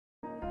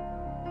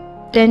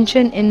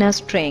Tension in a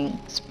string.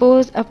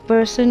 Suppose a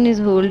person is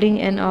holding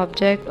an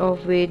object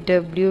of weight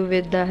W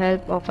with the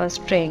help of a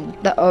string.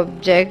 The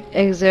object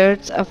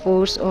exerts a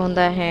force on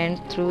the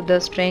hand through the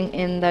string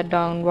in the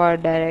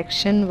downward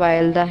direction,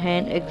 while the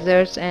hand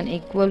exerts an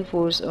equal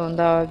force on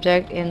the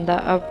object in the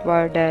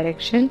upward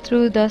direction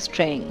through the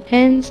string.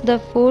 Hence, the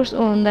force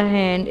on the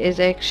hand is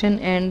action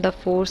and the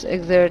force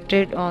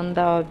exerted on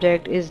the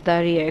object is the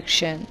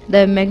reaction.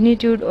 The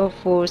magnitude of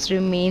force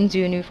remains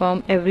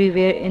uniform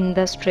everywhere in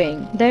the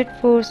string.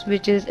 That force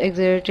which is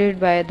exerted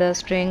by the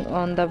string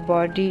on the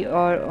body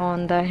or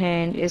on the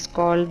hand is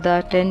called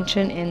the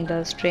tension in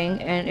the string,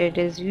 and it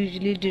is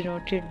usually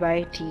denoted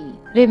by T.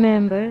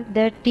 Remember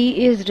that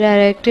T is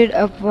directed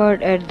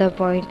upward at the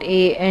point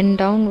A and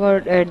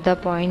downward at the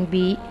point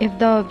B. If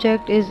the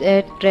object is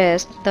at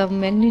rest, the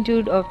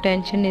magnitude of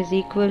tension is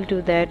equal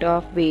to that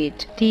of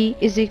weight. T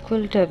is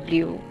equal to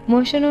W.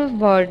 Motion of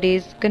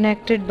bodies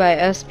connected by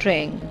a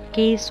string.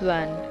 Case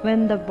 1.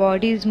 When the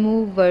bodies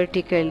move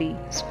vertically.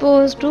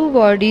 Suppose two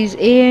bodies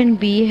A and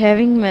B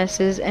having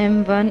masses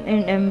m1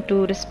 and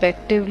m2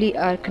 respectively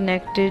are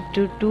connected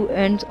to two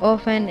ends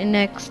of an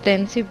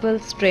inextensible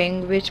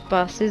string which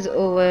passes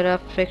over a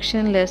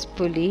frictionless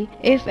pulley.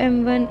 If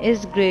m1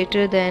 is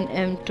greater than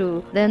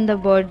m2, then the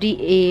body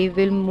A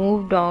will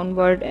move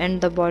downward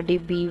and the body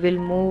B will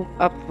move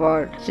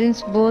upward,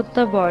 since both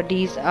the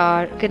bodies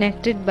are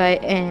connected by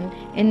an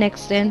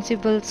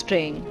inextensible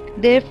string.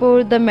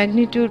 Therefore, the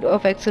magnitude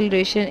of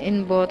acceleration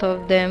in both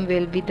of them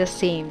will be the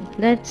same.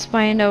 Let's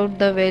find out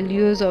the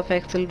values of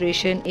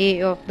acceleration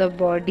A of the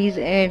bodies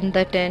and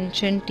the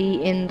tension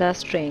T in the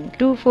string.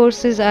 Two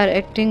forces are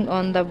acting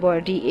on the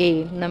body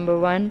A. Number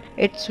 1,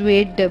 its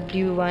weight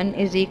W1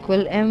 is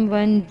equal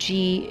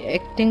m1g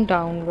acting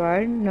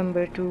downward.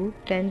 Number 2,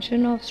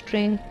 tension of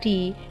string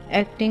T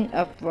acting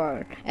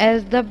upward.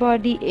 As the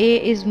body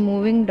A is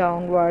moving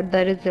downward,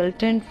 the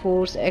resultant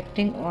force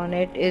acting on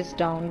it is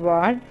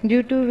downward,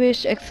 due to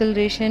which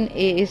acceleration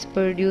A is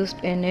produced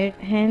in it.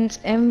 Hence,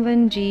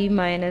 m1g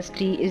minus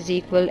T is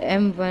equal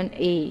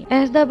m1a.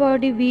 As the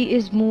body B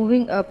is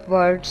moving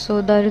upward,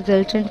 so the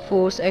resultant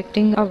force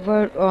acting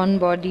upward on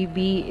body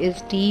B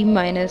is T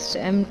minus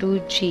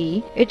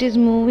m2g. It is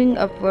moving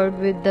upward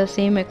with the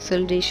same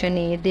acceleration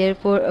A.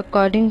 Therefore,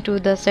 according to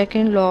the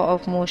second law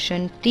of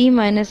motion, T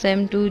minus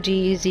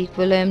m2g is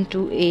equal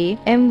m2a.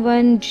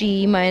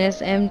 m1g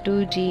minus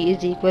m2g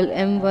is equal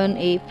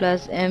m1a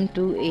plus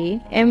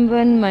m2a.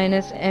 m1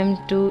 minus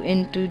m2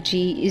 into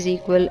g is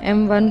equal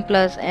m1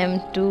 plus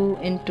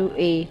m2 into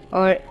a,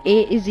 or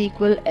a is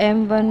equal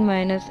m1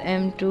 minus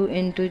m2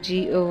 into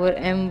g over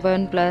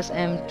m1 plus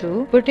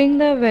m2. Putting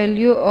the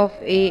value of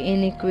a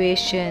in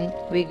equation,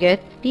 we get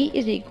T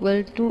is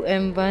equal to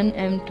m1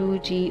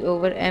 m2g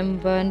over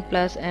m1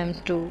 plus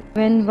m2.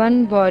 When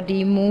one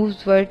body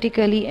moves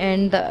vertically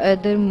and the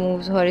other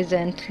moves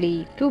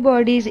horizontally, two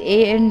bodies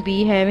A and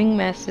B having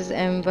masses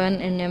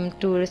m1 and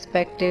m2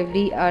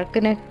 respectively are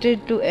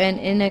connected to an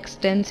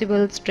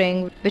inextensible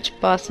string which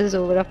passes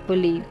over a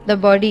pulley. The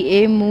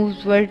body A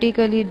moves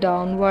vertically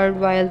downward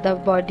while the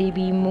body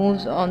B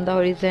moves on the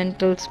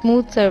horizontal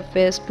smooth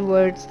surface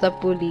towards the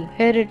pulley.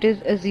 Here it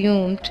is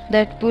assumed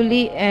that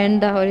pulley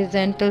and the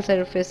horizontal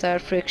surface are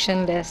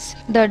frictionless.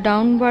 The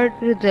downward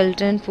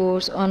resultant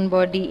force on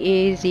body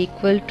A is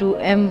equal to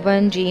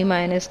m1g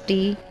minus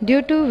T,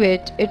 due to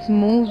which it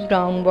moves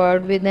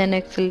downward with an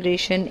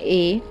acceleration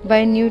A.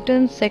 By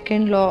Newton's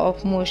second law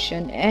of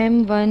motion,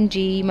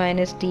 m1g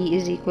minus T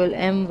is equal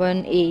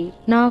m1a.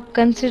 Now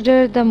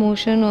consider the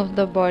motion of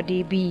the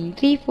body B.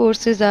 Three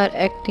forces are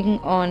acting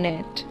on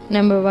it.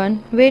 Number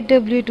 1, weight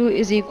W2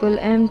 is equal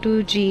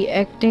m2g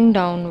acting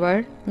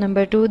downward.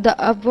 Number 2, the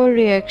upward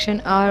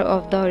reaction R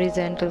of the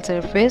horizontal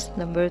surface.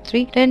 Number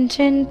 3,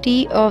 tension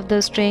T of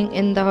the string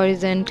in the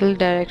horizontal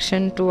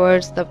direction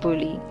towards the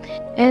pulley.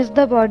 As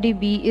the body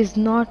B is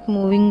not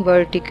moving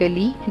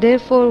vertically,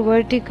 therefore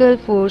vertical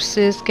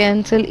forces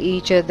cancel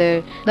each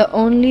other. The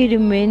only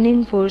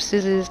remaining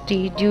forces is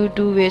T, due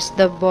to which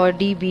the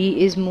body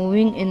B is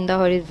moving in the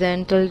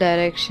horizontal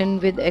direction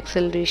with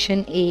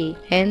acceleration A.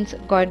 Hence,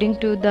 according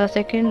to the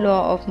second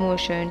law of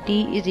motion,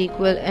 T is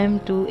equal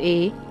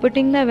m2a.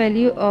 Putting the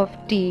value of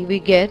T, we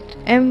get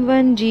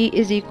m1g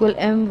is equal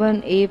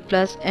m1a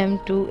plus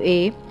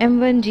m2a.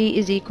 m1g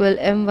is equal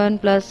m1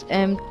 plus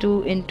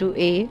m2 into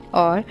a,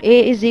 or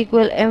a is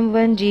equal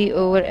m1g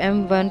over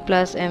m1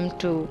 plus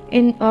m2.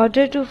 In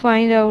order to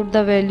find out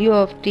the value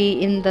of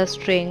T in the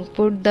string,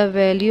 put the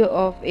value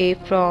of A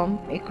from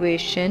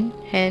equation.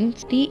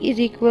 Hence, T is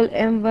equal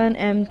m1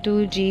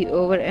 m2g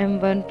over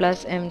m1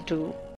 plus m2.